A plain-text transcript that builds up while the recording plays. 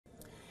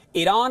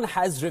Iran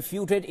has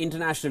refuted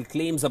international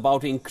claims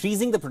about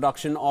increasing the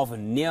production of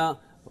near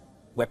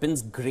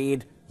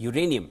weapons-grade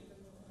uranium.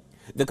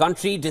 The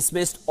country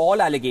dismissed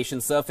all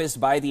allegations surfaced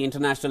by the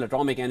International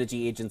Atomic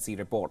Energy Agency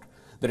report.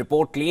 The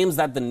report claims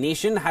that the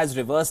nation has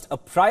reversed a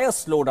prior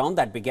slowdown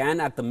that began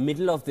at the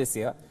middle of this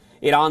year.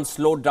 Iran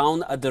slowed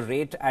down at the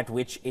rate at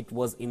which it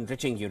was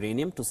enriching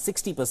uranium to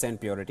 60%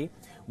 purity,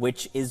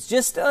 which is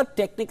just a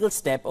technical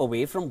step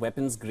away from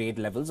weapons-grade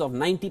levels of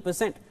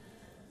 90%.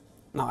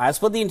 Now, as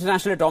per the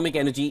International Atomic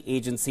Energy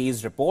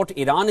Agency's report,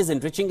 Iran is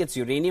enriching its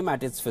uranium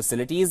at its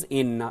facilities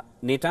in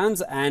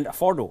Natanz and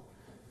Fordo,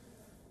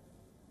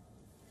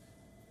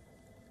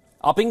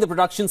 upping the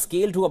production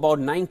scale to about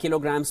 9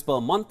 kilograms per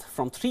month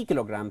from 3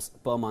 kilograms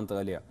per month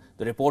earlier.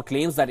 The report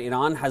claims that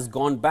Iran has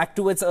gone back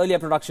to its earlier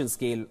production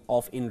scale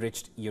of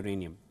enriched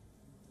uranium.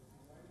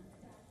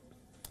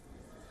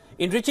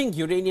 Enriching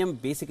uranium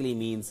basically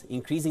means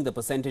increasing the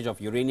percentage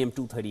of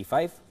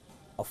uranium-235,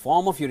 a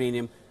form of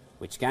uranium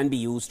which can be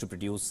used to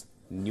produce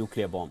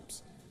nuclear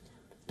bombs.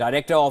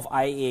 Director of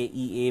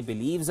IAEA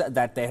believes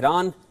that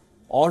Tehran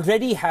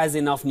already has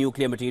enough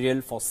nuclear material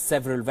for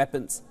several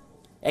weapons.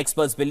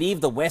 Experts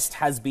believe the West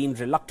has been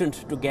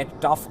reluctant to get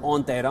tough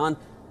on Tehran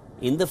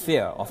in the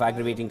fear of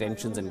aggravating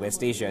tensions in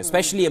West Asia,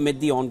 especially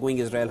amid the ongoing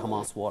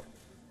Israel-Hamas war.